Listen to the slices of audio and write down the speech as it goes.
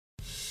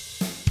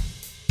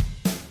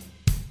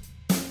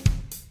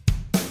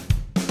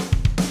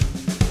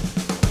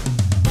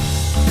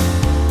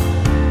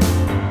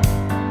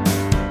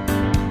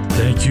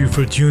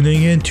for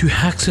tuning in to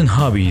Hacks and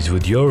Hobbies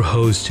with your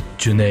host,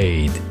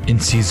 Junaid. In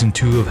Season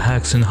 2 of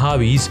Hacks and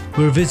Hobbies,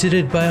 we're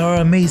visited by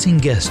our amazing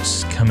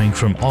guests coming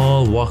from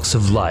all walks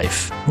of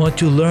life. We want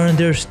to learn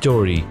their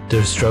story,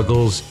 their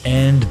struggles,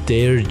 and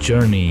their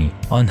journey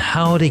on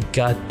how they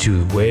got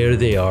to where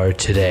they are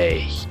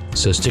today.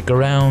 So stick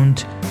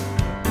around.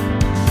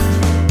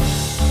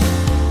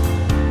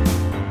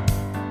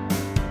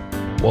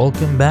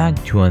 Welcome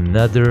back to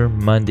another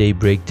Monday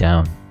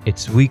Breakdown.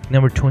 It's week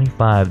number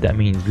 25. That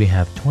means we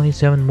have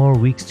 27 more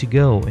weeks to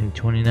go in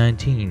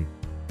 2019.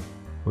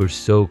 We're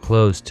so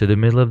close to the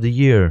middle of the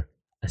year.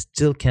 I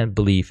still can't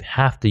believe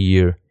half the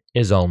year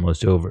is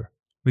almost over.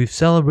 We've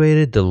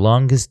celebrated the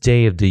longest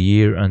day of the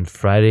year on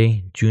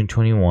Friday, June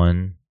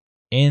 21,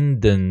 in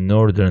the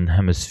Northern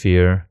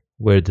Hemisphere,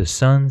 where the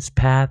sun's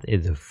path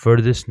is the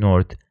furthest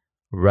north,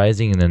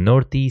 rising in the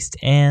northeast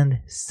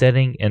and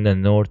setting in the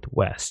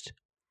northwest.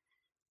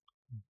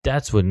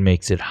 That's what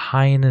makes it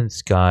high in the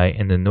sky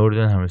in the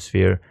Northern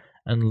Hemisphere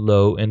and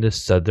low in the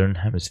Southern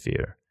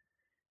Hemisphere.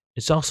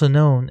 It's also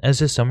known as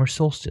the summer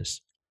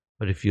solstice,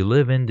 but if you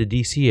live in the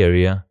DC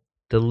area,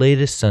 the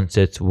latest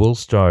sunsets will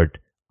start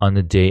on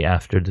the day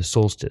after the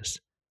solstice,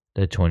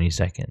 the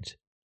 22nd.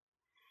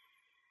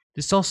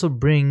 This also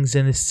brings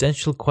an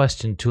essential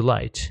question to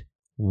light.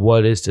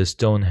 What is the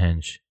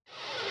Stonehenge?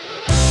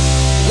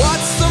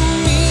 What's the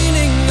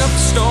meaning of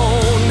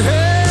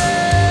Stonehenge?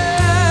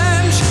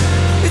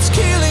 It's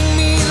killing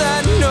me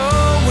that no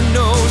one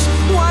knows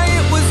why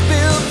it was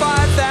built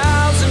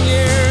 5,000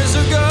 years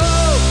ago.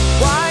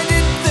 Why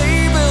did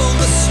they build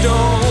the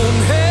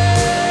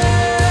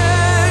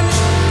Stonehenge?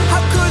 How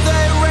could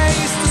they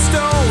raise the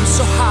stone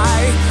so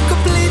high,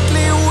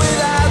 completely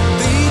without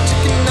the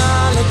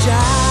technology?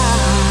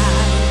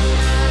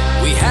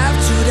 We have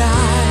to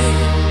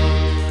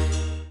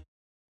die.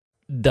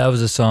 That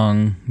was a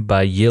song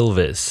by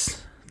Ylvis,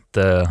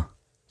 the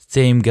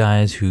same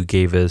guys who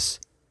gave us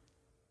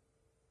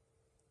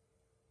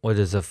What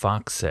Does a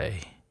Fox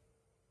Say?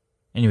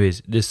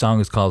 Anyways, this song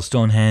is called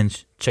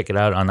Stonehenge. Check it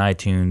out on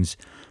iTunes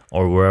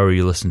or wherever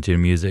you listen to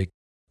music.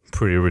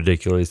 Pretty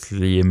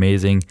ridiculously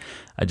amazing.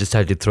 I just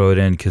had to throw it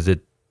in because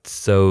it's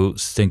so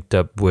synced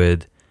up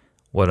with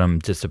what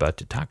I'm just about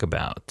to talk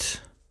about.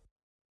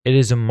 It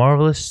is a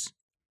marvelous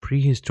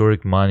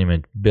prehistoric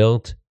monument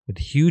built with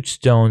huge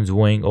stones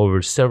weighing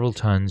over several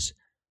tons.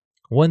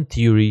 One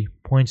theory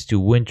points to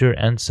winter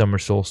and summer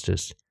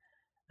solstice,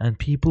 and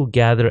people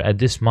gather at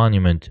this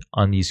monument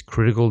on these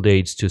critical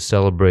dates to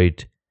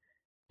celebrate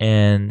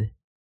and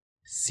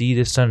see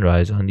the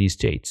sunrise on these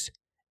dates.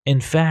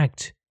 In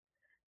fact,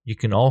 you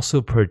can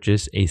also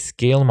purchase a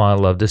scale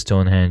model of the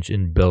Stonehenge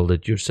and build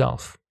it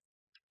yourself,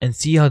 and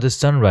see how the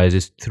sun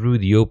rises through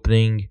the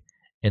opening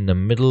in the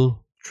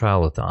middle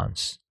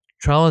trilithons.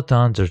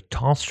 Trilithons are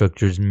tall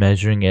structures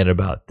measuring at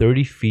about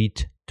 30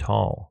 feet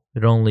tall,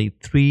 with only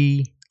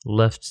 3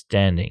 left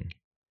standing.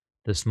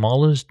 The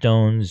smaller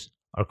stones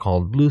are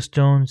called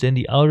bluestones, and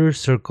the outer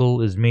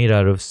circle is made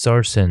out of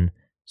sarsen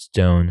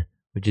stone,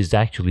 which is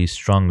actually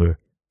stronger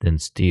than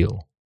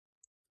steel.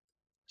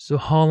 So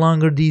how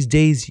long are these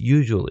days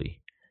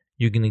usually?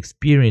 You can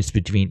experience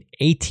between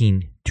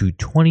 18 to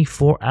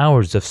 24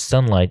 hours of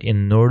sunlight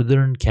in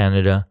northern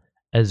Canada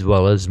as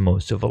well as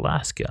most of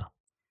Alaska.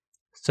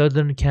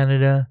 Southern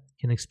Canada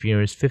can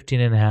experience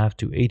 15.5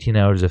 to 18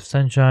 hours of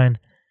sunshine,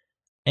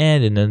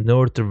 and in the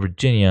north of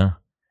Virginia,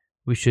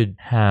 we should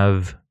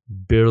have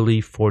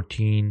barely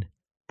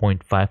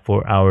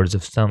 14.54 hours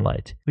of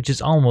sunlight, which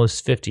is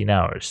almost 15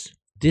 hours.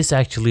 This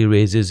actually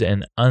raises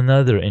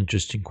another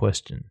interesting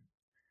question.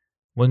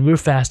 When we're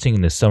fasting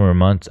in the summer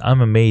months,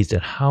 I'm amazed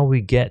at how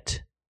we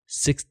get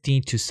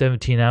 16 to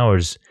 17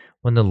 hours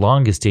when the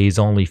longest day is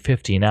only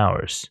 15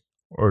 hours,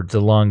 or the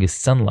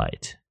longest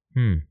sunlight.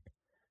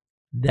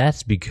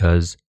 That's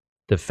because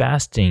the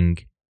fasting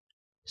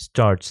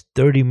starts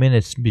 30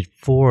 minutes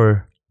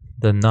before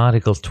the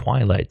nautical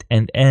twilight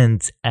and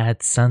ends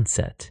at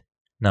sunset.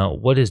 Now,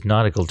 what is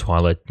nautical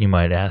twilight, you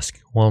might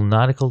ask? Well,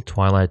 nautical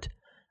twilight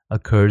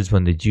occurs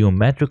when the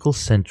geometrical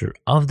center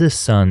of the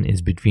sun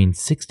is between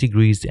 6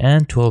 degrees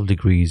and 12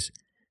 degrees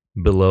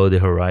below the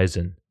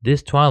horizon.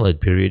 This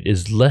twilight period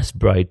is less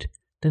bright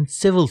than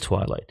civil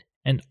twilight,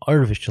 and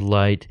artificial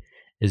light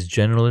is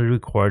generally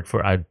required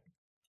for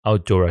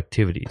outdoor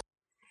activities.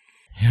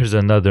 Here's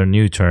another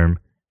new term,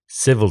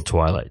 civil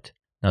twilight.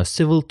 Now,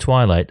 civil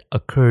twilight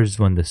occurs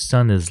when the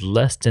sun is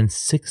less than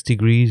 6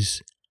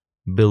 degrees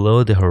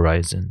below the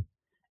horizon.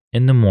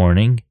 In the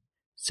morning,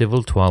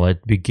 civil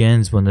twilight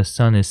begins when the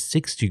sun is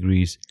 6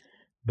 degrees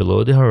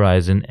below the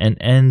horizon and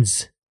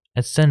ends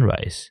at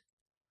sunrise.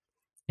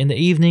 In the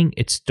evening,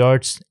 it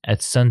starts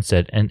at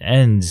sunset and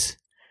ends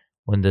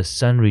when the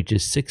sun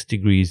reaches 6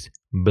 degrees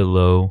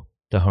below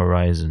the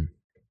horizon.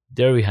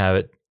 There we have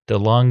it, the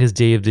longest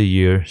day of the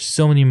year,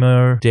 so many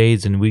more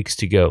days and weeks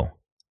to go.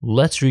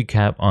 Let's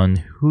recap on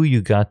who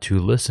you got to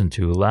listen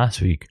to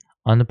last week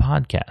on the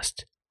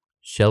podcast.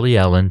 Shelley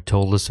Allen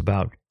told us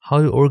about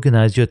how to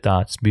organize your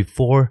thoughts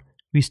before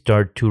we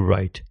start to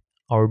write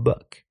our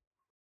book.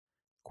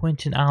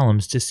 Quentin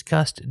Allums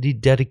discussed the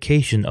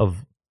dedication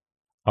of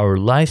our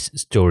life's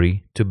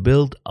story to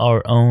build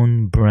our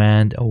own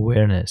brand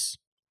awareness.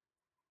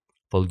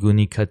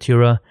 Falguni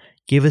Katira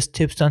gave us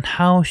tips on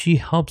how she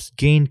helps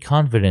gain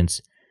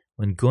confidence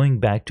when going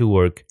back to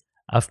work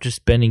after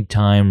spending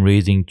time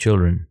raising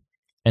children.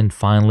 And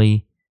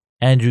finally,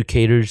 Andrew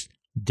Caters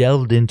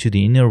delved into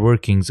the inner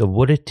workings of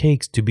what it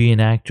takes to be an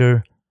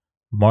actor,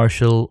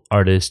 martial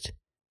artist,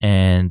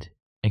 and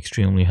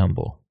extremely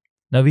humble.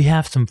 Now we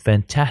have some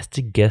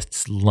fantastic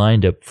guests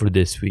lined up for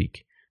this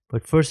week,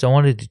 but first I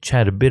wanted to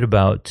chat a bit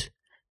about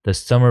the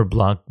summer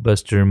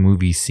blockbuster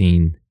movie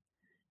scene.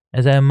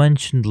 As I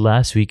mentioned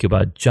last week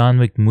about John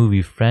Wick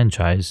movie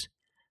franchise,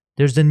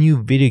 there's a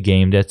new video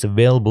game that's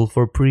available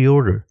for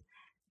pre-order.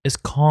 It's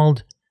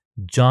called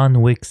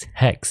John Wick's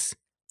Hex.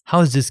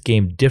 How is this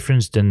game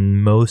different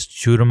than most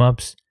shoot 'em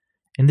ups?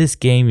 In this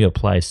game, you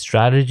apply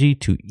strategy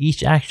to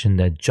each action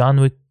that John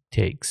Wick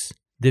takes.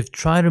 They've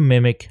tried to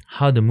mimic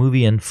how the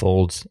movie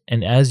unfolds,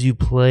 and as you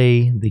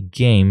play the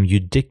game, you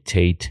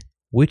dictate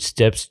which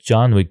steps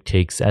John Wick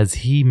takes as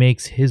he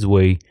makes his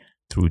way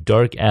through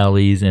dark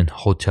alleys and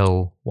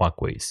hotel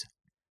walkways.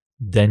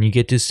 Then you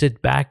get to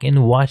sit back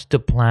and watch the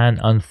plan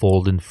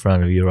unfold in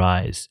front of your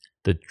eyes.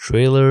 The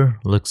trailer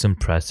looks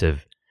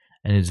impressive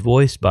and is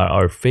voiced by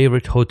our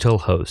favorite hotel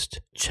host.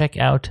 Check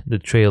out the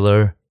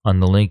trailer on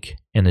the link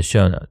in the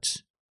show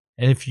notes.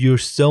 And if you're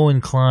so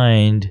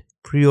inclined,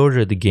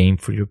 pre-order the game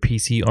for your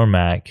PC or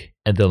Mac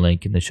at the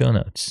link in the show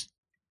notes.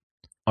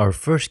 Our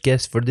first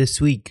guest for this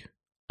week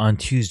on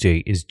Tuesday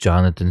is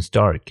Jonathan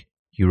Stark.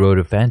 He wrote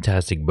a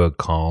fantastic book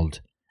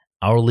called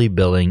Hourly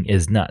Billing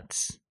is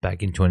Nuts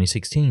back in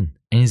 2016.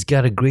 And he's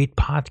got a great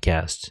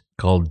podcast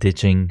called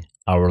Ditching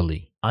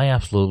Hourly. I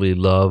absolutely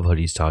love what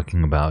he's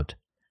talking about.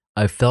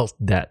 I felt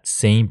that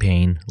same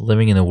pain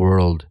living in a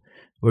world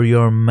where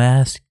you're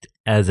masked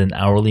as an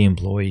hourly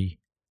employee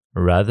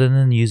rather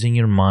than using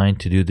your mind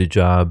to do the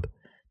job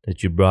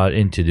that you brought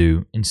in to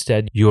do.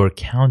 Instead, you're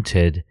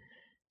counted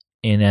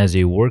in as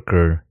a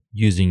worker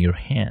using your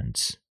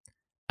hands.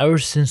 Ever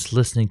since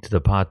listening to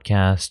the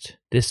podcast,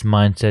 this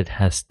mindset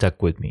has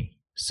stuck with me.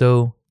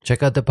 So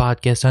check out the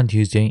podcast on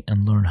Tuesday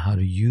and learn how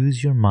to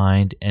use your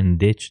mind and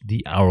ditch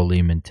the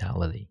hourly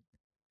mentality.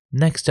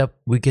 Next up,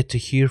 we get to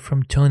hear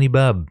from Tony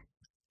Bubb.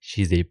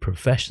 She's a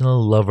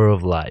professional lover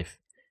of life,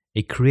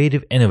 a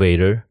creative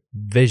innovator,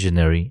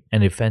 visionary,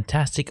 and a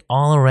fantastic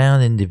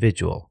all-around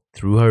individual.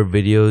 Through her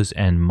videos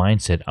and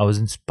mindset, I was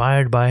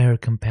inspired by her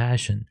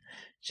compassion.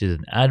 She's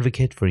an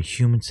advocate for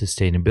human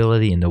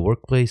sustainability in the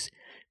workplace,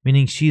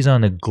 meaning she's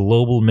on a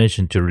global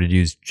mission to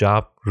reduce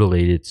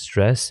job-related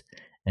stress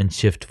and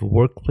shift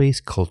workplace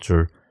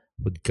culture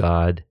with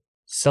God,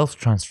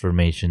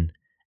 self-transformation,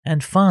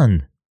 and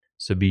fun.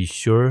 So be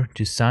sure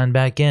to sign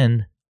back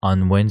in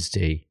on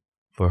Wednesday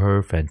for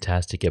her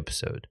fantastic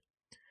episode.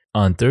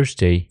 On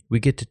Thursday, we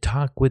get to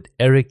talk with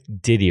Eric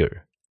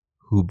Didier,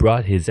 who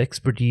brought his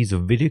expertise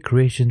of video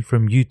creation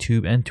from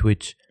YouTube and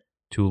Twitch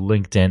to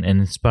LinkedIn and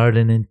inspired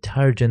an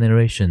entire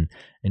generation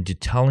into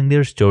telling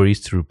their stories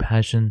through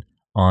passion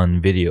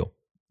on video.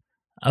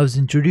 I was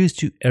introduced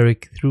to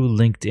Eric through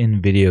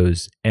LinkedIn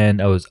videos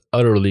and I was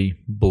utterly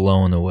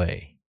blown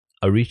away.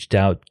 I reached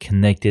out,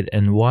 connected,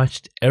 and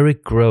watched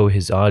Eric grow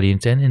his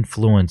audience and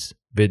influence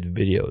with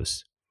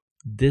videos.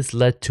 This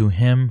led to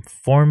him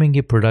forming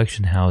a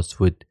production house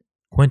with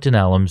Quentin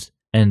Allums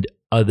and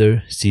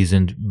other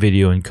seasoned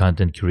video and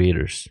content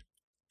creators.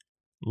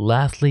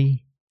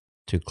 Lastly,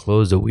 to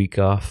close the week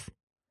off,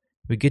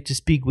 we get to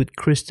speak with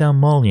Krista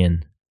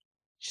Mullion.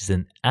 She's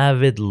an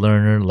avid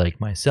learner like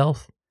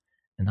myself,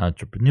 an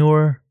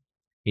entrepreneur,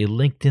 a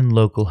LinkedIn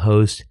local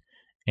host,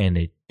 and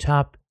a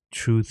top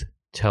truth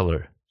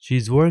teller.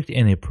 She's worked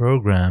in a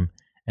program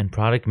and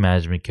product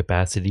management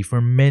capacity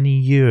for many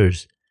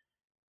years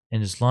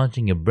and is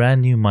launching a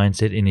brand new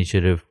mindset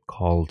initiative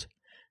called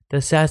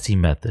The Sassy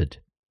Method.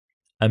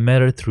 I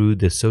met her through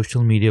the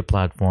social media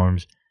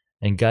platforms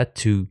and got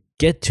to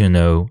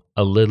know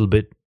a little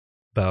bit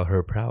about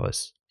her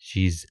prowess.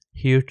 She's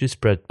here to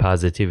spread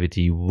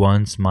positivity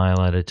one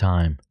smile at a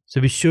time. So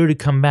be sure to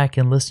come back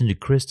and listen to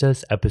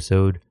Krista's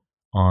episode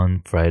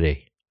on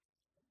Friday.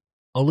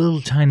 A little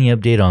tiny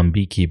update on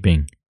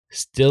beekeeping.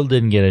 Still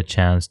didn't get a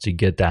chance to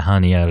get that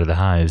honey out of the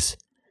hives.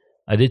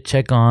 I did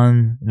check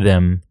on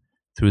them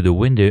through the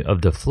window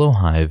of the flow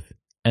hive,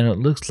 and it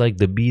looks like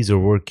the bees are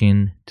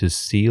working to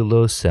seal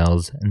those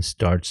cells and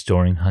start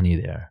storing honey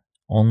there.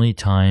 Only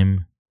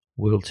time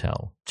will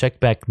tell. Check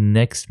back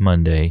next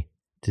Monday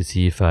to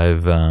see if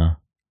I've got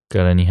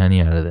any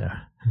honey out of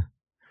there.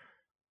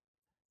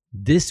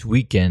 This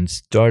weekend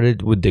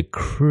started with the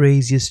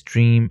craziest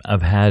dream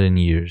I've had in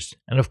years.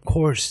 And of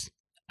course,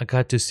 I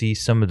got to see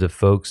some of the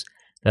folks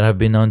that have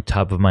been on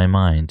top of my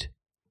mind.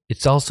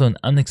 It's also an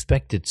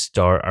unexpected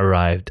star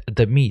arrived at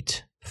the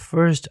meet.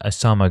 First, I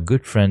saw my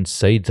good friend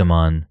Saeed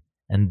Zaman,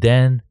 and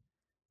then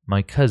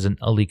my cousin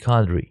Ali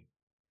Qadri.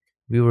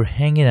 We were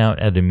hanging out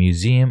at a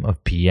museum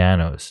of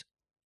pianos.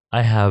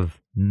 I have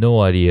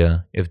no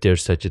idea if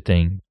there's such a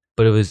thing,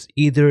 but it was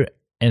either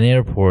an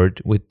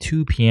airport with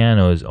 2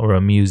 pianos or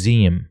a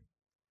museum.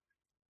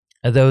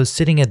 As I was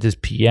sitting at this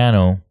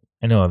piano,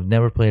 I know I've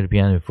never played the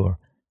piano before.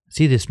 I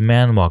see this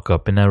man walk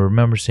up and I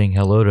remember saying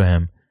hello to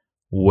him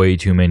way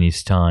too many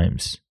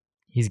times.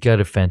 He's got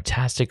a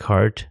fantastic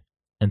heart,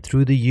 and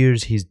through the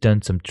years he's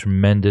done some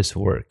tremendous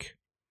work.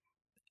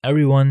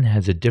 Everyone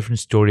has a different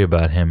story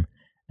about him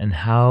and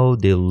how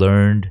they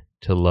learned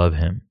to love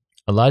him.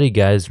 A lot of you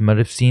guys might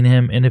have seen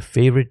him in a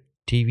favorite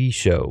TV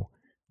show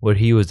where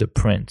he was a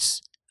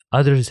prince.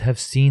 Others have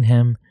seen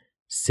him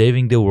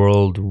saving the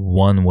world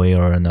one way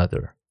or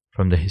another,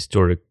 from the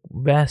historic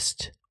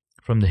West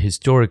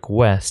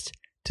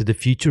to the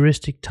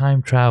futuristic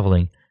time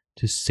traveling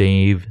to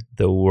save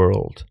the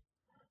world,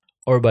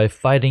 or by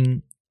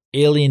fighting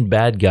alien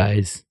bad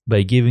guys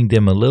by giving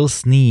them a little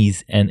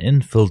sneeze and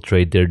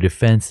infiltrate their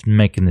defense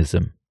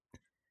mechanism.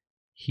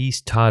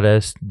 He's taught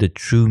us the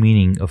true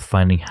meaning of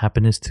finding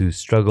happiness through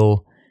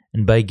struggle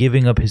and by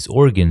giving up his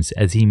organs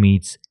as he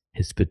meets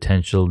his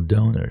potential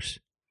donors.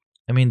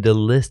 I mean, the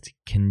list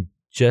can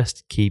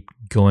just keep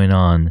going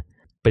on,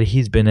 but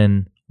he's been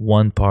in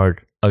one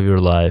part of your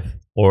life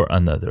or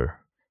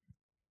another.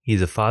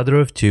 He's a father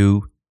of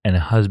two and a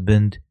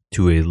husband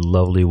to a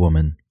lovely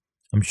woman.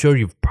 I'm sure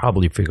you've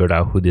probably figured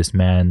out who this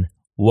man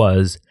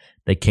was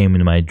that came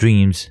into my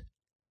dreams.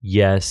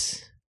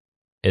 Yes,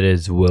 it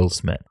is Will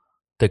Smith.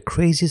 The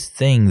craziest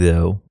thing,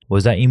 though,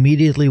 was I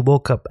immediately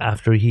woke up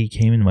after he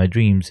came in my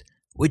dreams,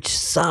 which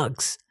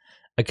sucks.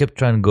 I kept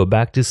trying to go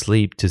back to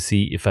sleep to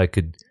see if I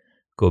could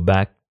go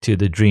back to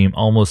the dream,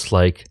 almost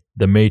like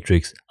the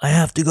Matrix. I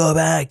have to go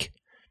back.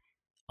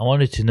 I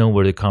wanted to know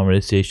where the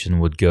conversation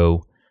would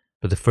go,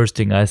 but the first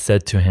thing I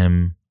said to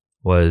him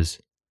was,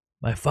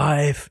 "My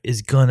wife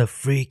is gonna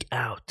freak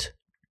out,"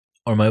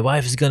 or "My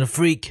wife is gonna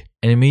freak,"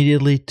 and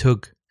immediately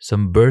took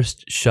some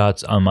burst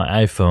shots on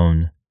my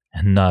iPhone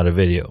and not a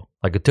video.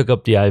 Like I took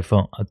up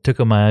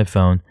my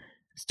iPhone,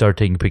 started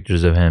taking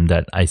pictures of him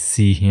that I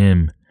see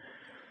him.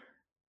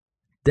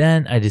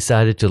 Then I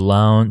decided to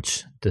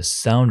launch the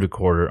sound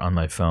recorder on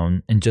my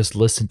phone and just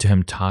listen to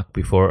him talk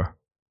before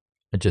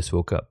I just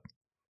woke up.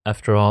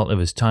 After all, it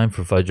was time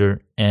for Fajr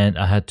and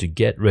I had to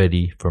get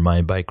ready for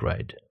my bike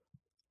ride.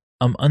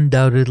 I'm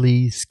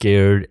undoubtedly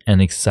scared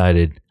and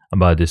excited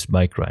about this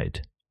bike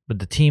ride, but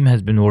the team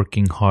has been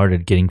working hard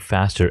at getting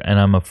faster and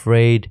I'm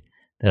afraid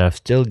that I've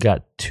still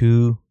got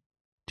 2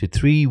 to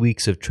 3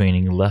 weeks of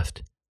training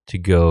left to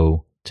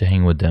go to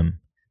hang with them.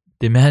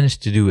 They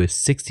managed to do a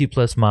 60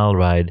 plus mile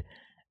ride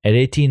at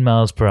 18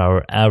 miles per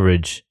hour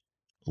average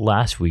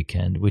last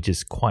weekend, which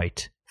is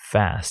quite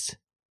fast.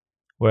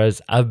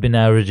 Whereas I've been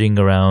averaging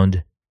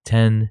around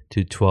 10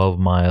 to 12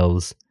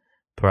 miles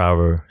per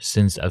hour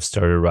since I've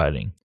started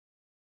riding.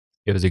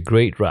 It was a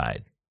great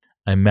ride.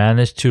 I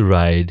managed to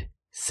ride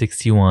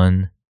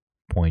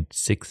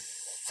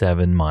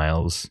 61.67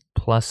 miles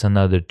plus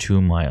another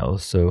 2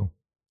 miles, so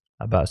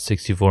about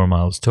 64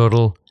 miles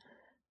total.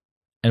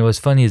 And what's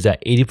funny is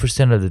that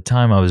 80% of the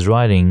time I was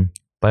riding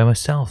by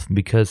myself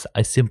because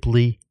I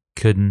simply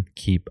couldn't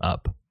keep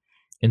up.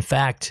 In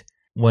fact,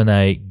 when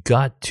I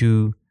got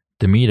to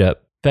the meetup,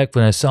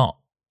 when I saw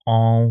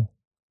all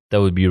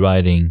that would be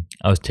riding,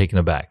 I was taken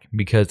aback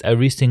because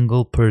every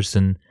single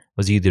person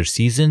was either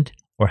seasoned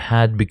or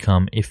had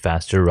become a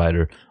faster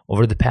rider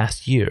over the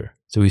past year.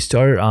 So we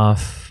started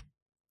off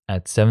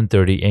at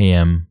 7:30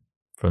 a.m.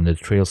 from the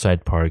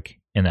Trailside Park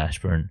in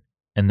Ashburn,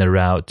 and the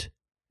route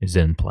is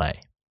in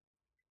play.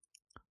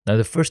 Now,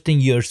 the first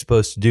thing you're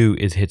supposed to do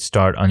is hit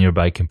start on your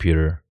bike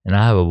computer, and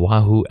I have a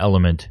Wahoo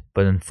Element,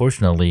 but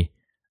unfortunately,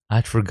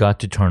 I forgot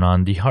to turn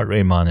on the heart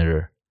rate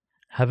monitor.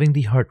 Having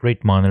the heart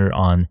rate monitor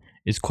on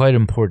is quite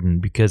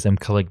important because I'm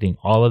collecting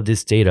all of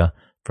this data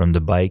from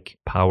the bike,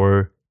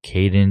 power,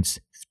 cadence,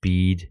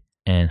 speed,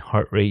 and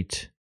heart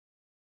rate.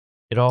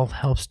 It all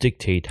helps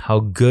dictate how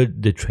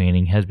good the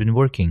training has been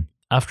working.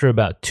 After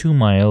about 2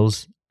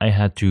 miles, I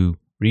had to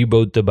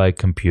reboot the bike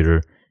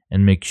computer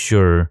and make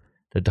sure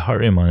that the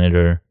heart rate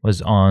monitor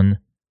was on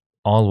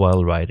all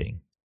while riding.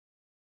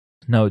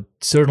 Now, it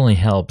certainly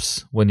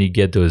helps when you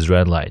get those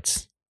red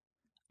lights.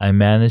 I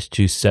managed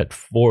to set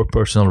 4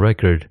 personal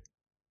records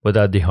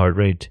without the heart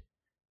rate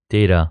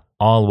data,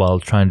 all while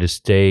trying to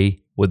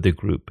stay with the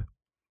group.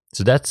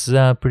 So that's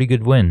a pretty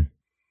good win.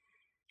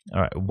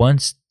 All right,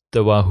 once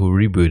the Wahoo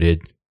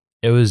rebooted,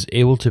 it was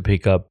able to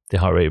pick up the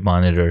heart rate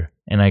monitor,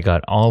 and I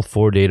got all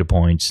 4 data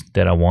points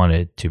that I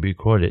wanted to be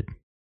recorded.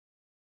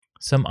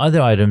 Some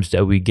other items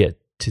that we get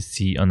to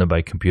see on the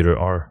bike computer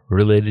are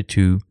related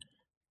to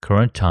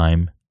current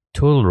time,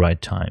 total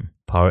ride time,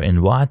 power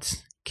in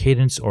watts,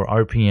 cadence or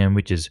RPM,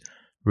 which is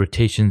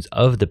rotations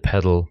of the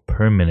pedal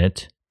per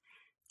minute,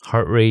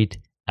 heart rate,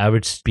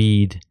 average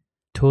speed,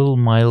 total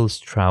miles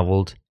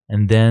traveled,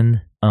 and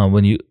then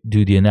when you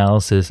do the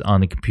analysis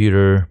on the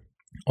computer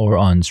or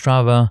on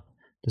Strava,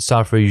 the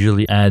software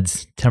usually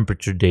adds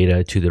temperature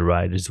data to the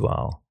ride as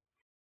well.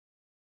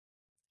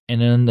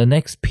 And on the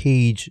next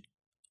page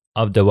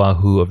of the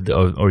Wahoo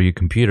or your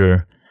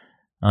computer,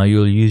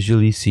 you'll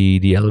usually see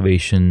the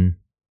elevation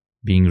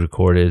being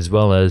recorded as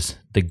well as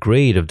the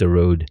grade of the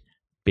road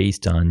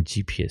based on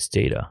GPS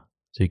data.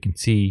 So you can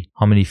see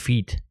how many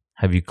feet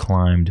have you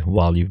climbed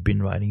while you've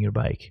been riding your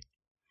bike.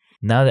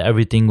 Now that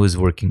everything was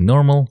working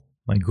normal,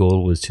 my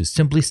goal was to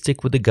simply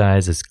stick with the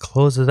guys as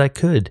close as I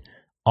could,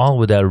 all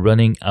without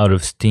running out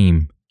of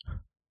steam.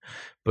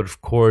 But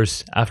of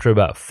course, after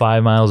about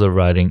 5 miles of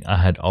riding, I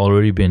had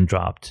already been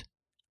dropped.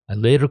 I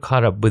later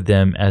caught up with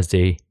them as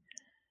they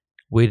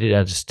waited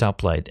at a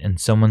stoplight and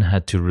someone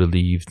had to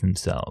relieve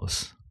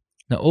themselves.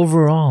 Now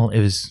overall, it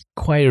was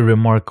quite a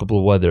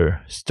remarkable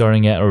weather,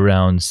 starting at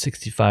around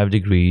 65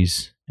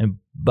 degrees,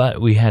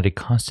 but we had a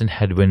constant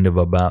headwind of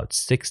about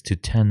 6 to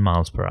 10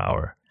 miles per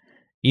hour.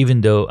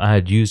 Even though I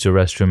had used the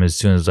restroom as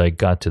soon as I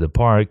got to the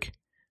park,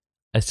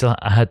 I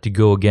had to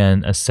go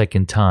again a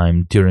second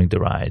time during the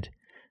ride.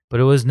 But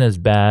it wasn't as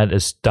bad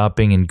as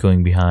stopping and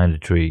going behind a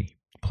tree.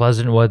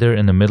 Pleasant weather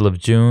in the middle of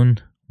June,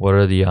 what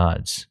are the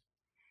odds?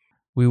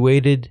 We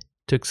waited,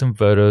 took some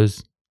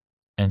photos,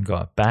 and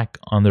got back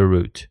on the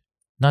route.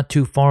 Not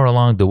too far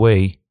along the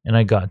way, and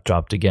I got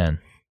dropped again.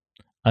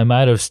 I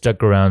might have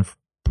stuck around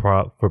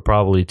for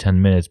probably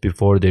 10 minutes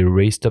before they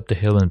raced up the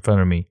hill in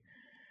front of me.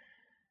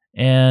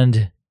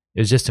 And it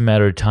was just a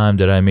matter of time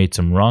that I made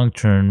some wrong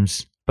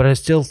turns, but I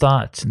still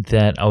thought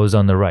that I was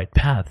on the right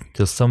path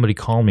till somebody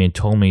called me and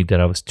told me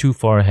that I was too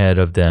far ahead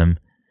of them,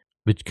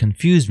 which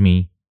confused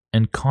me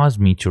and caused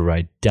me to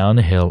ride down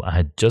the hill I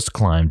had just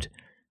climbed,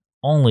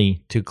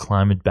 only to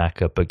climb it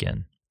back up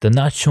again. The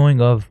not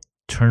showing of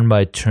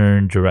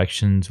turn-by-turn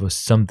directions was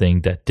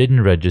something that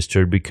didn't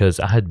register because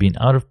I had been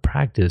out of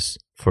practice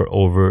for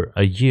over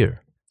a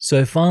year. So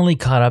I finally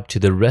caught up to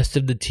the rest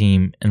of the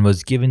team and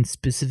was given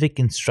specific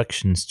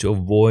instructions to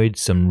avoid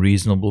some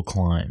reasonable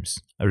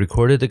climbs. I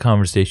recorded the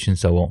conversation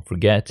so I won't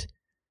forget,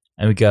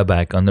 and we got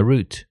back on the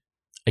route.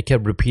 I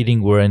kept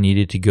repeating where I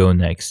needed to go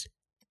next.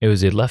 It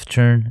was a left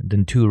turn,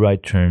 then 2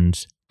 right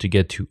turns to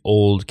get to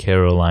Old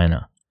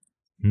Carolina.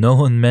 No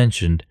one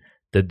mentioned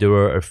that there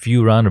were a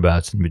few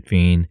roundabouts in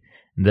between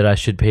and that I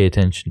should pay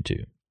attention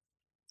to.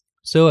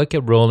 So I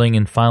kept rolling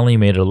and finally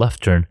made a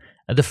left turn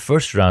at the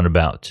first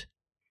roundabout.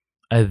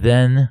 I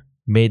then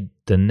made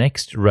the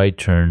next right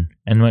turn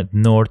and went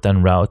north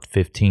on Route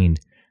 15,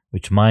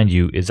 which, mind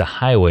you, is a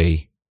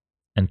highway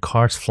and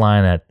cars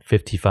flying at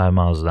 55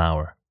 miles an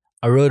hour.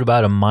 I rode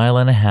about 1.5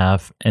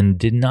 miles and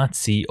did not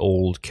see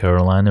Old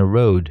Carolina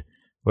Road,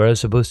 where I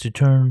was supposed to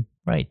turn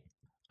right.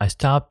 I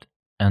stopped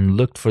and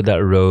looked for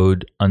that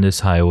road on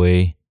this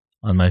highway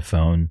on my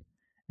phone,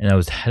 and I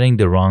was heading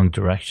the wrong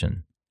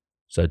direction.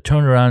 So I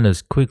turned around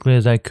as quickly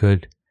as I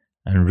could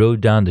and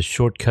rode down the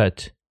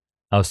shortcut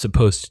I was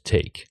supposed to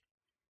take.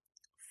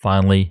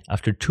 Finally,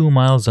 after 2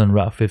 miles on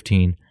Route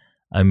 15,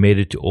 I made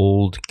it to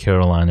Old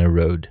Carolina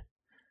Road.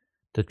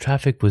 The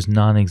traffic was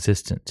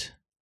non-existent,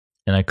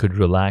 and I could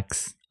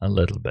relax a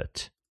little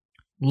bit.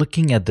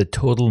 Looking at the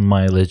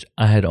mileage,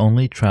 I had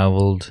only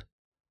traveled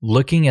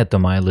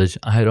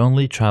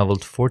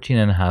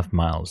 14.5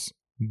 miles.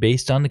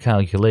 Based on the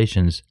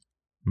calculations,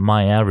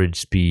 my average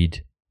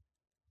speed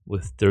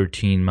was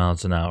 13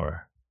 miles an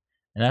hour,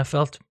 and I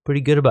felt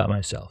pretty good about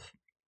myself.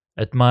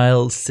 At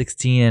mile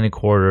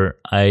 16.25,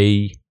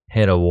 I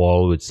hit a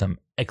wall with some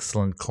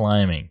excellent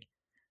climbing.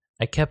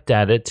 I kept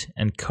at it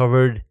and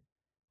covered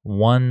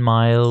 1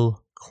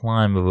 mile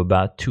climb of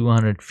about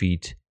 200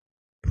 feet.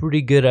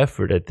 Pretty good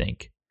effort, I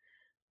think.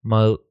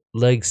 My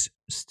legs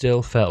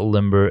still felt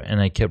limber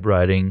and I kept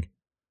riding,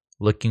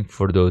 looking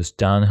for those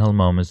downhill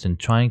moments and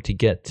trying to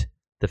get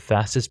the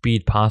fastest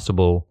speed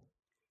possible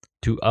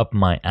to up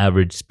my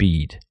average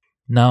speed.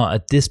 Now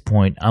at this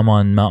point, I'm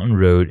on Mountain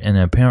Road, and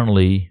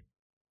apparently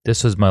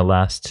this was my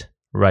last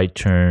right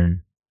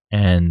turn,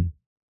 and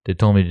they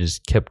told me to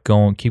just keep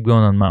going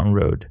on Mountain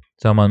Road.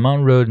 So I'm on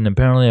Mountain Road, and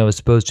apparently I was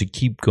supposed to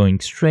keep going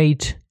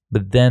straight,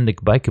 but then the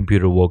bike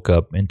computer woke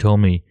up and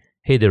told me,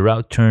 hey, the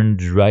route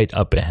turns right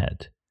up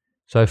ahead.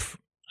 So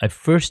I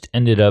first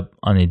ended up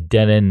on a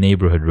dead-end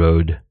neighborhood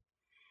road.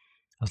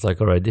 I was like,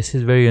 all right, this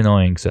is very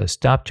annoying. So I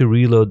stopped to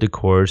reload the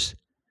course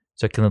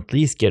so I can at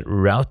least get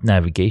route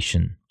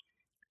navigation.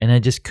 And I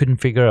just couldn't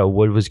figure out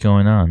what was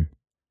going on.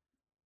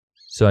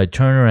 So I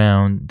turned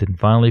around, then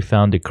finally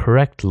found the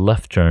correct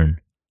left turn,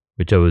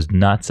 which I was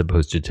not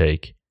supposed to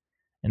take.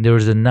 And there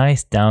was a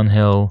nice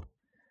downhill,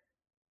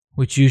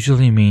 which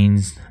usually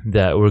means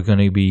that we're going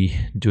to be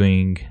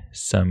doing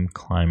some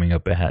climbing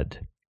up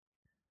ahead.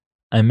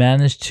 I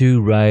managed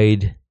to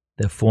ride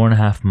the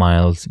 4.5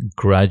 miles,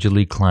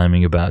 gradually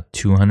climbing about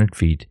 200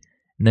 feet,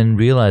 and then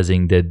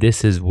realizing that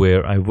this is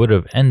where I would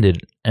have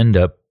end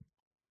up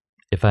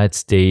if I had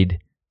stayed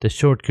the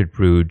shortcut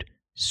route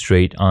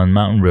straight on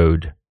Mountain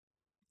Road,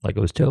 like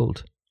I was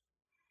told.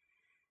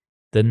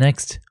 The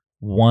next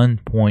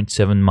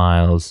 1.7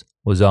 miles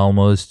was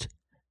almost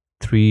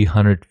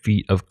 300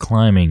 feet of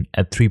climbing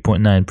at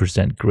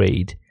 3.9%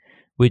 grade,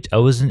 which I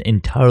wasn't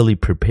entirely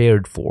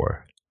prepared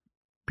for,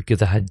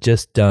 because I had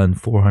just done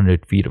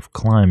 400 feet of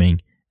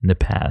climbing in the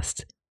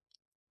past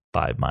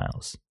 5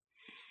 miles.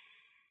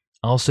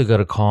 I also got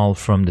a call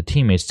from the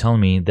teammates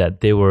telling me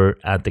that they were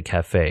at the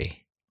cafe.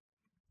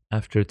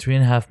 After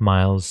 3.5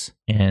 miles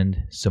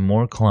and some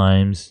more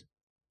climbs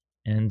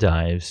and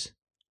dives,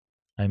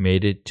 I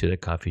made it to the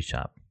coffee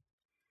shop.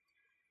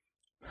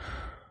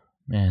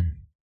 Man,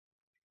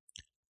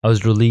 I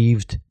was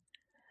relieved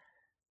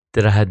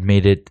that I had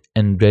made it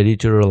and ready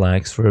to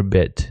relax for a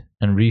bit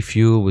and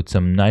refuel with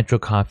some nitro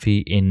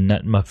coffee, a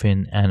nut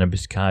muffin, and a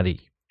biscotti.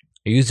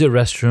 I used the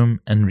restroom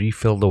and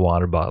refilled the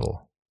water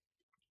bottle.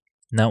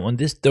 Now, on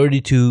this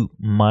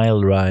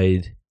 32-mile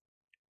ride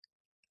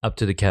up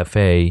to the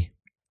cafe,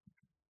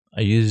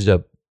 I used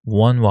up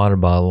one water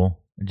bottle,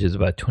 which is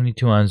about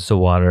 22 ounces of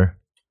water.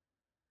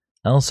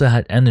 I also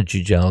had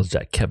energy gels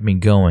that kept me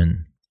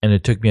going, and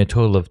it took me a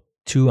total of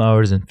 2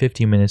 hours and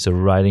 50 minutes of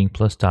riding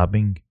plus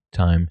stopping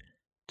time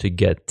to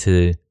get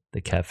to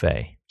the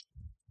cafe.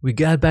 We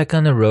got back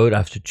on the road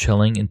after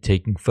chilling and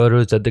taking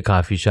photos at the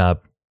coffee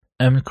shop.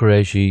 Ahmed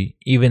Qureshi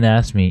even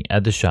asked me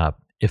at the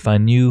shop if I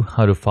knew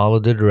how to follow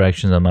the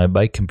directions on my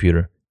bike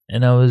computer,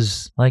 and I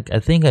was like, I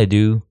think I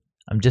do.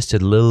 I'm just a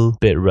little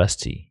bit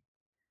rusty.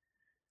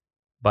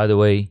 By the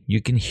way,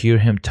 you can hear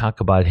him talk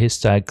about his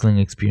cycling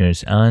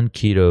experience on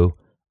Keto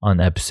on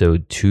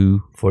episode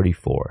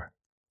 244.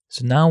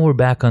 So now we're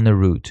back on the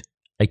route.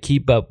 I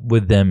keep up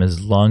with them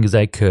as long as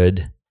I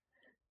could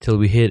till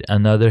we hit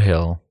another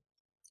hill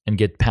and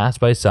get passed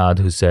by Saad,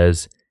 who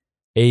says,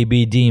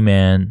 ABD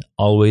man,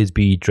 always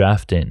be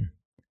drafting.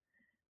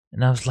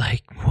 And I was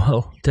like,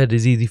 well, that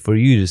is easy for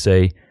you to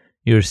say.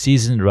 You're a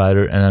seasoned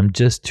rider and I'm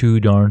just too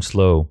darn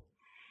slow.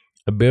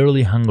 I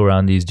barely hung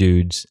around these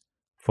dudes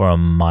for a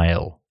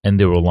mile and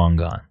they were long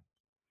gone.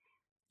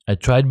 I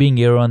tried being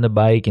aero on the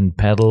bike and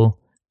pedal,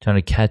 trying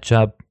to catch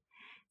up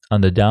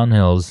on the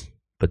downhills,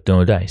 but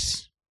no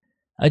dice.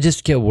 I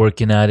just kept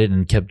working at it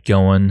and kept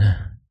going,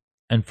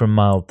 and from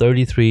mile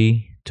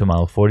 33 to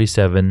mile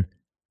 47,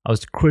 I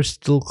was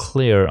crystal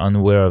clear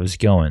on where I was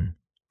going.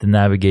 The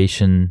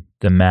navigation,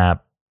 the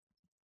map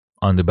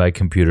on the bike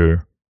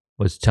computer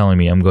was telling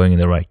me I'm going in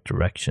the right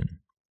direction.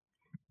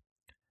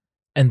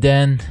 And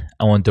then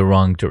I went the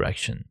wrong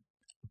direction.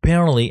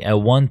 Apparently,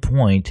 at one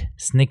point,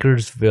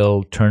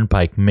 Snickersville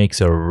Turnpike makes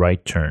a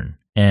right turn,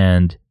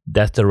 and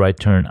that's the right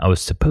turn I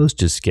was supposed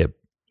to skip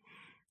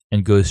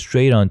and go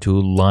straight onto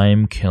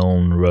Lime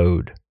Kiln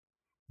Road.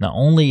 Now,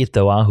 only if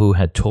the Wahoo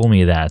had told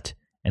me that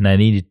and I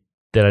needed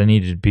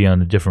to be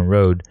on a different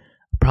road,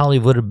 I probably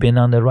would have been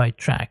on the right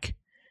track.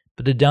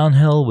 But the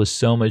downhill was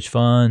so much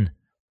fun.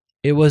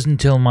 It wasn't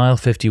until mile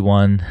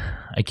 51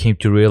 I came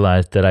to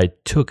realize that I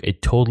took a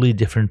totally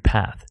different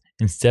path.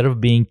 Instead of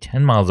being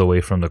 10 miles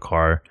away from the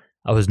car,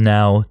 I was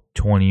now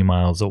 20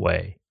 miles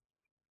away.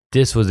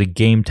 This was a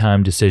game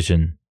time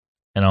decision,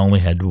 and I only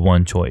had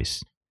one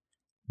choice: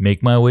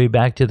 make my way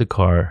back to the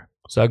car.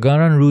 So I got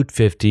on Route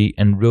 50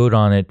 and rode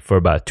on it for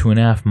about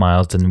 2.5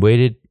 miles and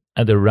waited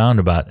at the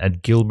roundabout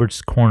at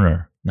Gilbert's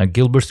Corner. Now,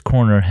 Gilbert's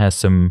Corner has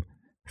some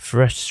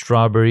fresh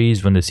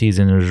strawberries. When the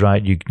season is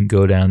right, you can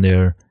go down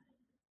there,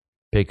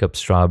 pick up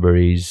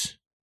strawberries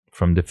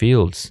from the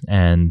fields,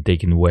 and they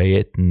can weigh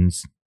it, and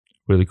it's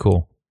really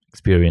cool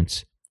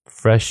experience.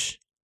 Fresh,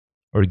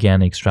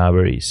 organic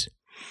strawberries.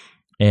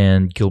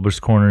 And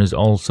Gilbert's Corner is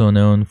also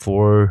known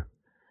for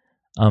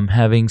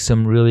having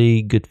some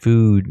really good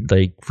food,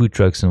 like food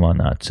trucks and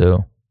whatnot.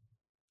 So,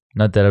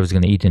 not that I was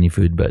going to eat any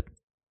food, but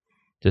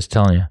just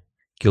telling you,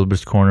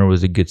 Gilbert's Corner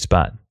was a good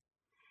spot.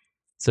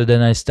 So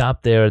then I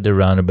stopped there at the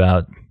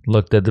roundabout,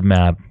 looked at the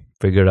map,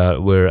 figured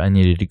out where I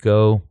needed to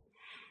go,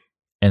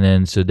 and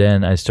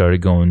then I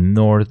started going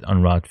north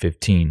on Route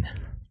 15.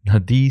 Now,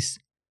 these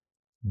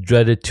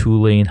dreaded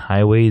 2-lane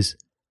highways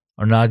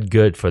are not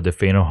good for the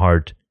faint of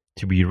heart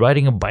to be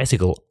riding a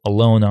bicycle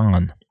alone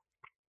on.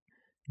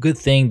 Good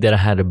thing that I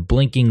had a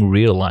blinking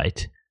rear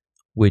light,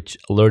 which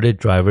alerted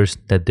drivers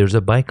that there's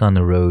a bike on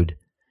the road.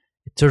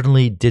 It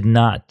certainly did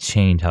not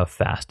change how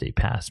fast they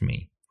passed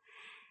me.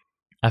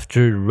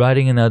 After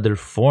riding another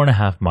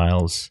 4.5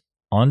 miles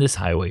on this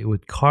highway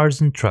with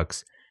cars and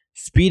trucks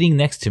speeding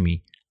next to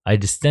me, I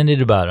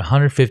descended about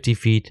 150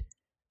 feet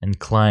and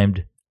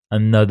climbed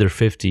another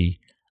 50.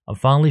 I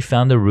finally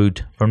found the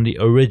route from the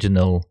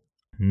original,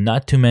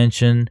 not to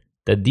mention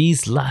that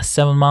these last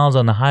 7 miles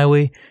on the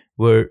highway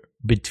were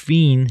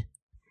between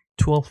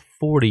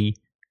 1240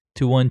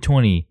 to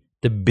 120,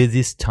 the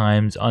busiest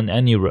times on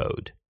any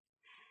road.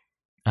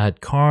 I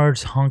had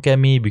cars honk at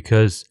me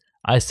because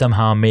I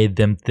somehow made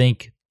them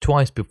think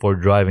twice before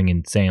driving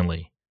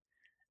insanely.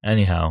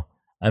 Anyhow,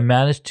 I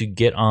managed to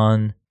get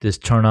on this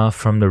turnoff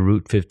from the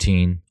Route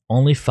 15,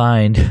 only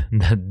find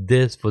that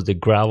this was a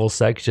gravel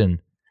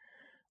section.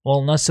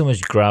 Well, not so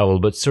much gravel,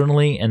 but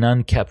certainly an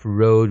unkept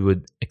road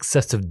with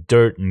excessive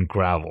dirt and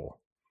gravel.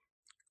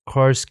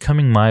 Cars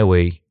coming my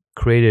way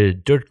created a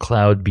dirt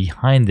cloud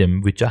behind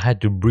them, which I had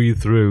to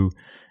breathe through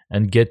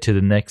and get to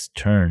the next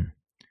turn.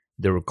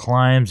 There were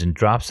climbs and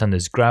drops on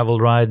this gravel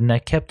ride, and I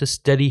kept a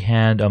steady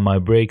hand on my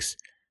brakes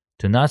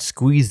to not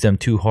squeeze them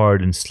too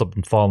hard and slip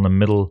and fall in the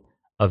middle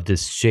of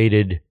this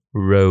shaded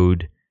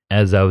road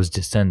as I was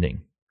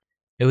descending.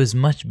 It was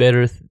much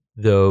better,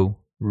 though,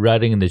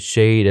 riding in the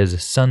shade as the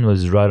sun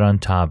was right on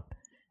top,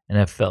 and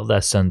I felt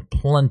that sun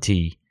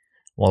plenty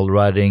while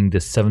riding the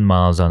 7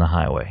 miles on the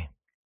highway.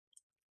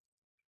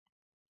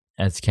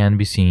 As can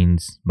be seen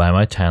by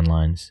my tan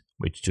lines,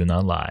 which do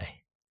not lie.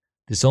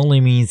 This only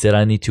means that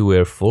I need to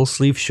wear full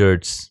sleeve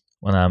shirts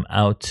when I'm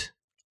out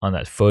on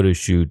that photo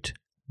shoot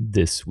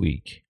this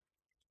week.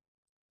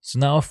 So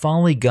now I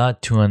finally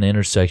got to an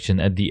intersection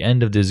at the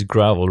end of this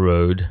gravel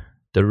road.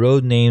 The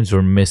road names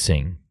were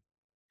missing,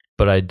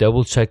 but I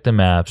double checked the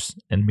maps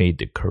and made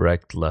the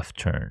correct left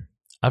turn.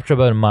 After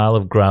about a mile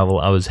of gravel,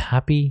 I was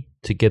happy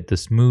to get the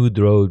smooth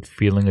road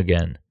feeling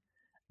again.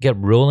 I kept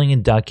rolling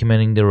and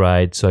documenting the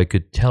ride so I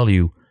could tell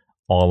you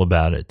all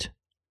about it.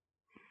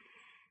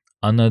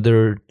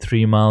 Another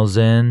 3 miles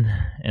in,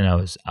 and I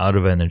was out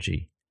of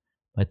energy.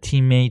 My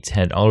teammates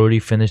had already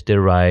finished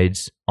their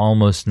rides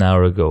almost an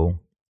hour ago,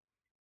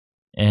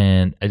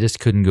 and I just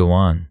couldn't go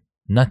on.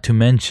 Not to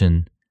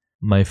mention,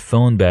 my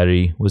phone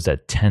battery was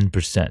at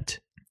 10%.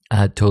 I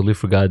had totally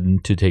forgotten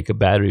to take a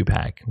battery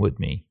pack with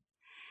me,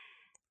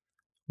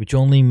 which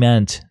only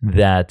meant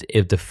that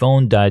if the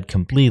phone died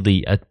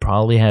completely, I'd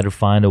probably had to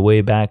find a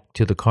way back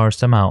to the car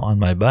somehow on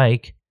my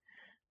bike.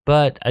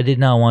 But I did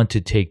not want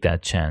to take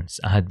that chance.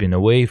 I had been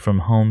away from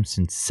home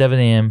since 7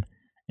 a.m.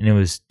 and it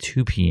was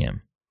 2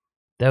 p.m.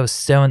 That was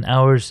 7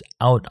 hours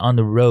out on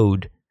the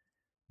road,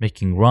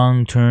 making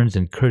wrong turns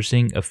and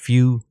cursing a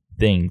few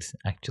things,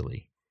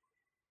 actually.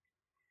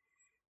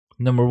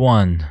 Number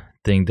one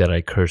thing that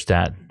I cursed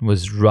at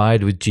was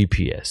Ride with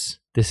GPS.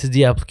 This is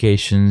the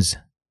applications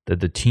that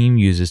the team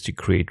uses to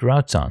create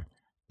routes on.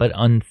 But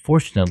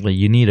unfortunately,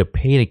 you need a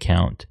paid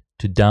account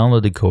to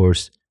download the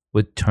course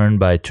with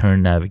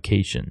turn-by-turn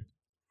navigation.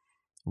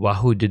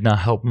 Wahoo did not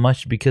help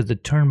much because the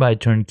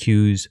turn-by-turn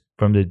cues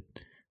from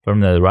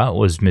the route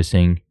was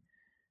missing,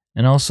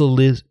 and also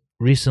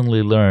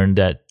recently learned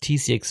that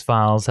TCX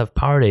files have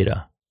power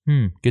data.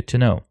 Good to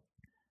know.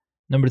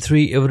 Number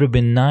 3, it would have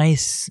been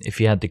nice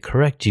if you had the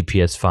correct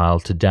GPS file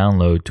to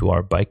download to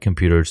our bike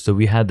computer so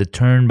we had the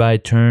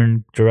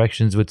turn-by-turn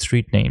directions with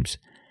street names.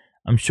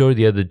 I'm sure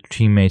the other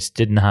teammates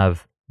didn't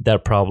have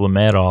that problem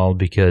at all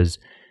because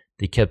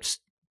they kept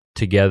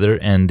together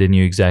and they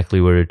knew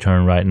exactly where to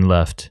turn right and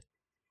left.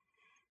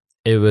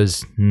 It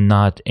was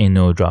not a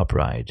no-drop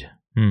ride.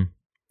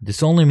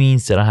 This only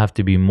means that I have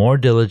to be more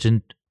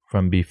diligent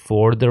from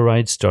before the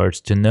ride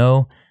starts to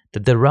know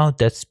that the route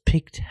that's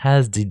picked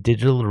has the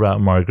digital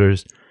route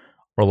markers,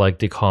 or like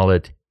they call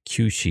it,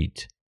 cue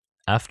sheet.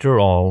 After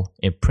all,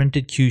 a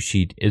printed cue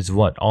sheet is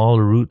what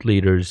all route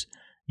leaders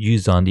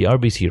use on the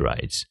RBC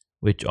rides,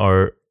 which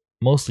are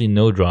mostly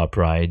no-drop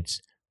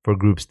rides for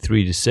groups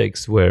 3 to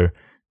 6, where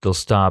they'll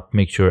stop,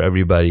 make sure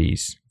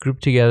everybody's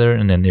grouped together,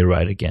 and then they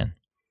ride again.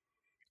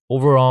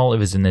 Overall, it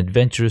was an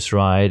adventurous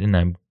ride, and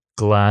I'm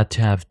glad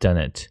to have done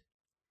it.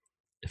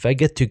 If I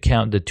get to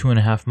count the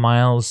 2.5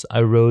 miles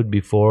I rode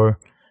before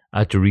I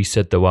had to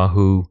reset the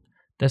Wahoo,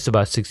 that's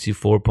about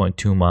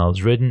 64.2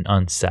 miles ridden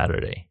on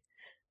Saturday.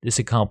 This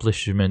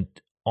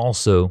accomplishment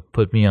also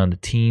put me on the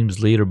team's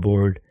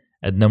leaderboard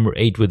at number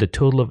 8 with a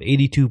total of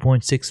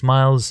 82.6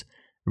 miles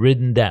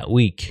ridden that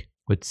week,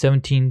 with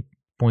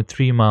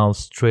 17.3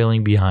 miles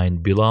trailing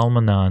behind Bilal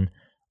Manan,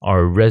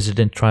 our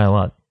resident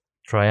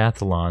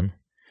triathlon,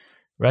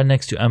 right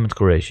next to Ahmed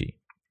Qureshi.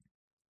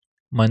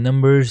 My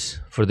numbers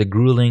for the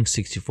grueling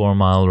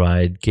 64-mile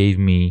ride gave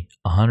me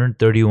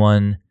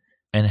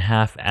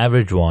 131.5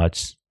 average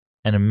watts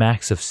and a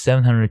max of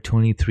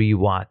 723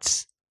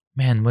 watts.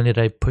 Man, when did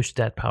I push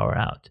that power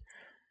out?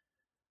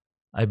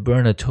 I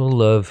burned a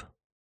total of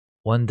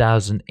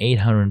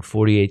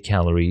 1,848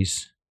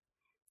 calories.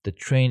 The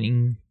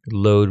training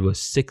load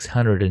was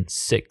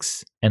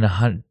 606 and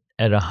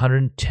at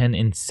 110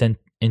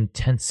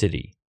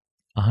 intensity.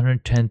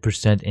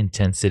 110%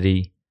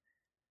 intensity.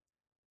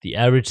 The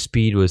average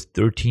speed was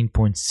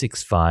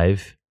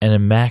 13.65 and a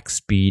max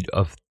speed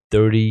of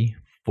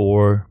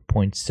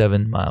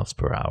 34.7 miles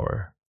per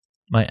hour.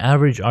 My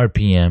average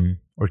RPM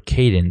or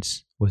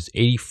cadence was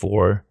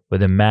 84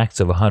 with a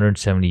max of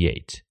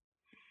 178.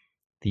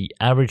 The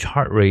average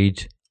heart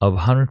rate of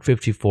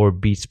 154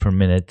 beats per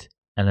minute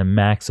and a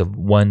max of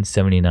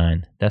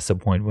 179. That's the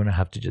point when I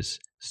have to just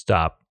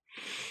stop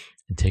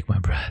and take my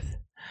breath.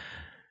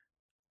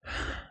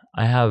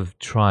 I have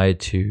tried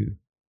to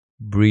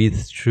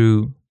breathe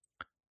through.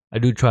 I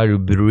do try to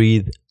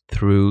breathe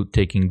through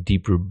taking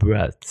deeper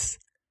breaths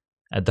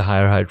at the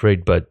higher heart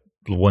rate, but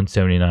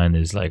 179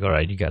 is like, all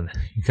right, you gotta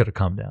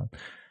calm down.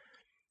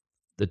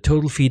 The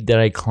total feet that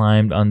I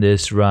climbed on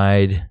this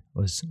ride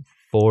was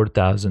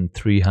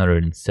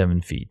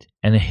 4,307 feet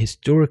and a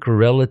historic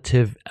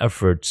relative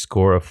effort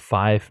score of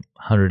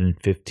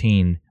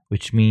 515,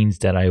 which means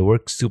that I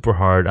worked super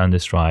hard on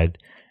this ride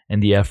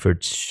and the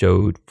efforts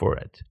showed for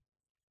it.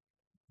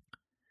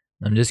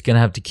 I'm just going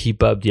to have to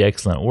keep up the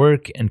excellent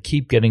work and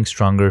keep getting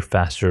stronger,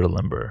 faster,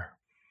 limber.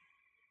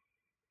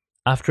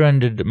 After I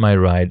ended my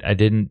ride,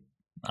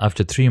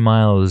 after 3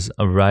 miles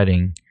of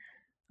riding,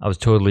 I was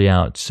totally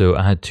out. So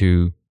I had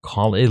to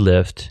call a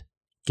lift,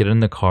 get in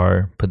the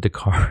car, put the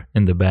car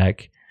in the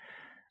back.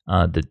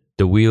 The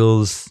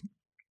wheels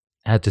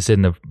had to sit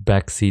in the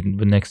back seat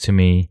next to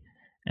me,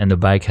 and the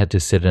bike had to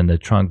sit in the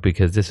trunk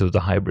because this was a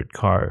hybrid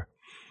car.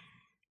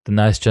 The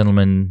nice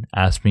gentleman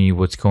asked me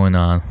what's going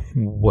on,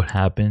 what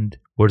happened,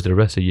 where's the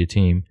rest of your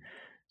team?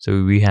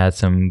 So we had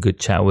some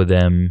good chat with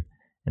them,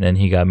 and then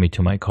he got me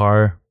to my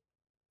car,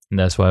 and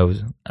that's why I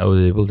was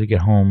able to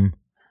get home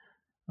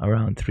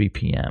around 3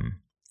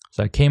 p.m.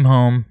 So I came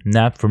home,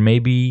 napped for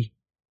maybe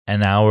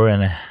an hour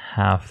and a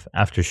half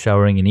after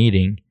showering and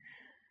eating.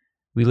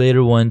 We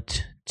later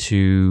went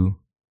to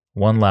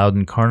One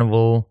Loudon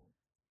Carnival.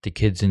 The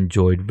kids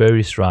enjoyed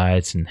various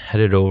rides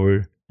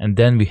and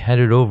then we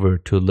headed over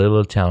to Little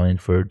Italian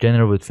for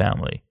dinner with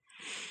family.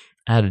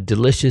 I had a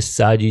delicious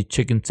Saji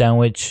chicken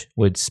sandwich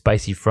with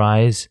spicy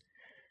fries,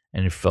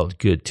 and it felt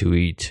good to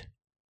eat.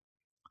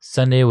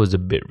 Sunday was a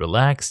bit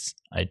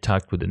relaxed. I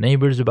talked with the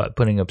neighbors about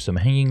putting up some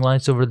hanging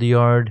lights over the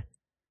yard.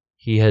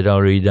 He had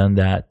already done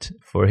that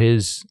for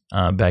his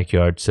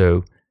backyard,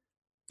 so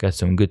got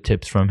some good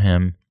tips from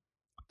him.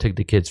 Took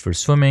the kids for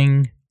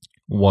swimming,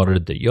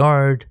 watered the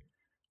yard,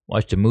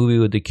 watched a movie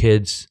with the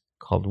kids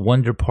called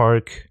Wonder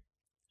Park,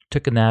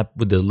 took a nap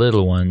with the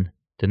little one,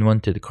 then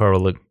went to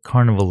the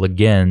carnival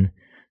again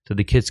so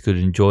the kids could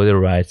enjoy the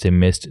rides they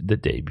missed the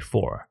day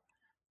before.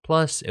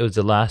 Plus, it was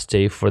the last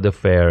day for the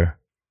fair.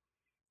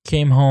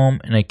 Came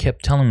home and I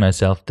kept telling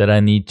myself that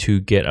I need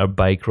to get a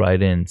bike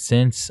ride in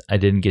since I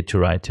didn't get to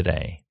ride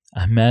today.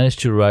 I managed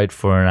to ride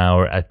for an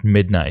hour at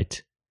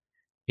midnight,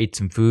 ate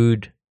some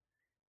food,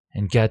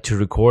 and got to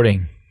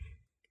recording,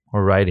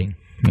 or writing,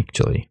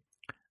 actually.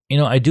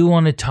 I do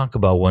want to talk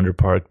about Wonder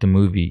Park, the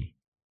movie.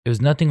 It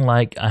was nothing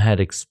like I had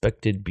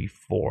expected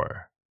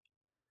before.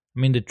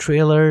 The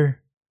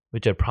trailer,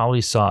 which I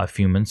probably saw a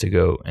few months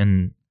ago,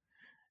 and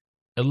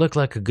it looked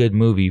like a good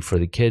movie for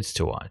the kids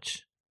to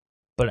watch.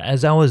 But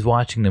as I was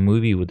watching the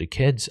movie with the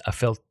kids, I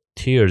felt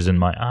tears in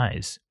my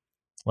eyes.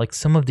 Like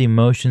some of the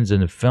emotions in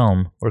the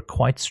film were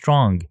quite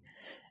strong,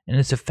 and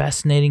it's a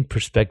fascinating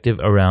perspective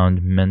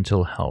around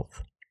mental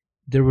health.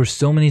 There were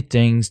so many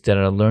things that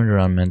I learned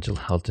around mental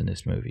health in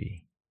this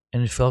movie,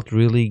 and it felt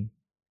really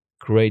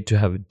great to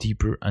have a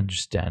deeper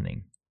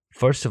understanding.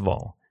 First of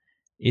all,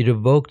 it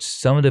evoked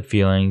some of the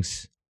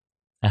feelings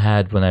I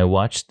had when I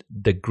watched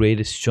The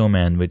Greatest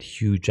Showman with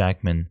Hugh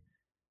Jackman.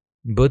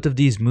 Both of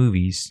these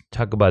movies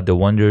talk about the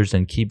wonders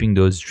and keeping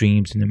those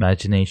dreams and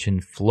imagination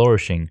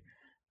flourishing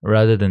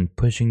rather than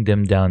pushing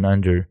them down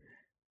under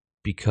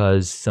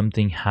because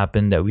something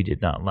happened that we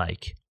did not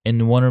like.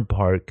 In Wonder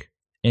Park,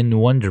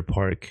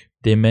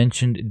 they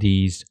mentioned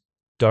these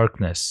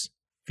darkness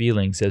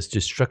feelings as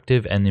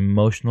destructive and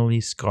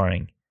emotionally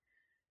scarring.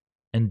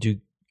 And to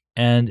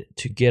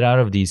get out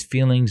of these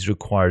feelings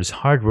requires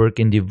hard work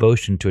and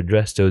devotion to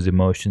address those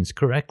emotions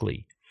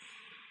correctly.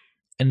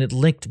 And it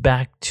linked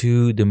back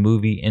to the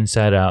movie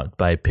Inside Out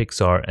by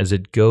Pixar as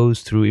it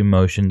goes through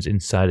emotions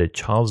inside a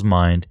child's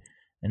mind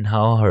and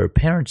how her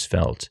parents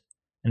felt.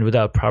 And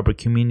without proper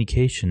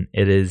communication,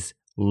 it is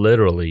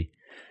literally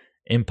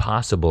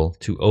impossible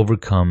to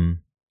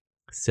overcome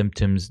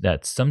symptoms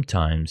that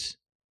sometimes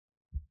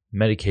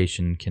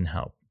medication can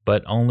help,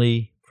 but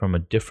only from a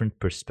different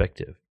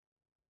perspective.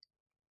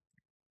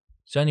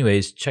 So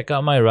anyways, check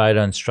out my ride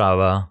on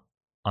Strava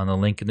on the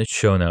link in the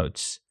show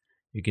notes.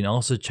 You can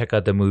also check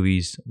out the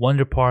movies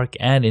Wonder Park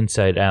and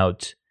Inside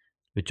Out,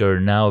 which are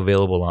now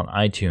available on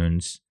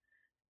iTunes.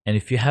 And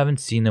if you haven't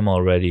seen them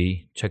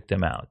already, check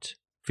them out.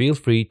 Feel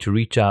free to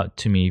reach out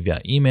to me via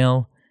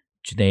email,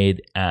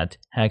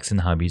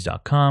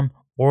 junaid@hacksandhobbies.com,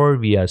 or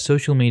via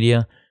social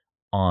media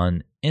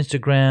on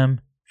Instagram,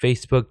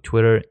 Facebook,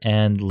 Twitter,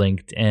 and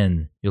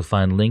LinkedIn. You'll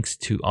find links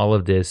to all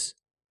of this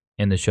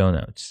in the show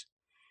notes.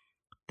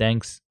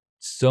 Thanks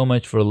so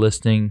much for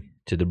listening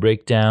to the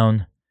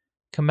breakdown.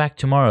 Come back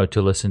tomorrow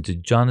to listen to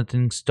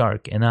Jonathan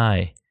Stark and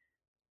I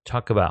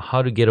talk about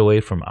how to get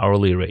away from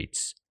hourly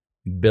rates,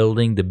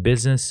 building the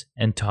business,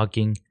 and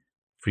talking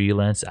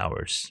freelance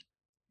hours.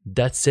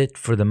 That's it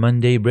for the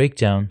Monday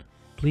breakdown.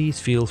 Please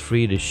feel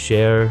free to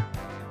share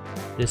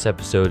this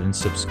episode and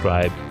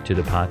subscribe to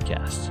the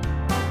podcast.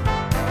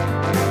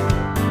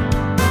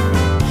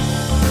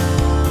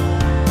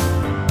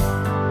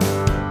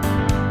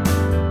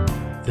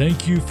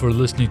 Thank you for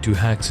listening to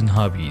Hacks and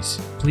Hobbies.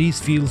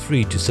 Please feel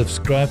free to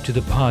subscribe to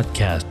the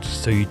podcast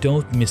so you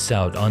don't miss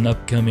out on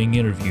upcoming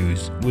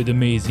interviews with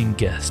amazing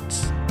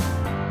guests.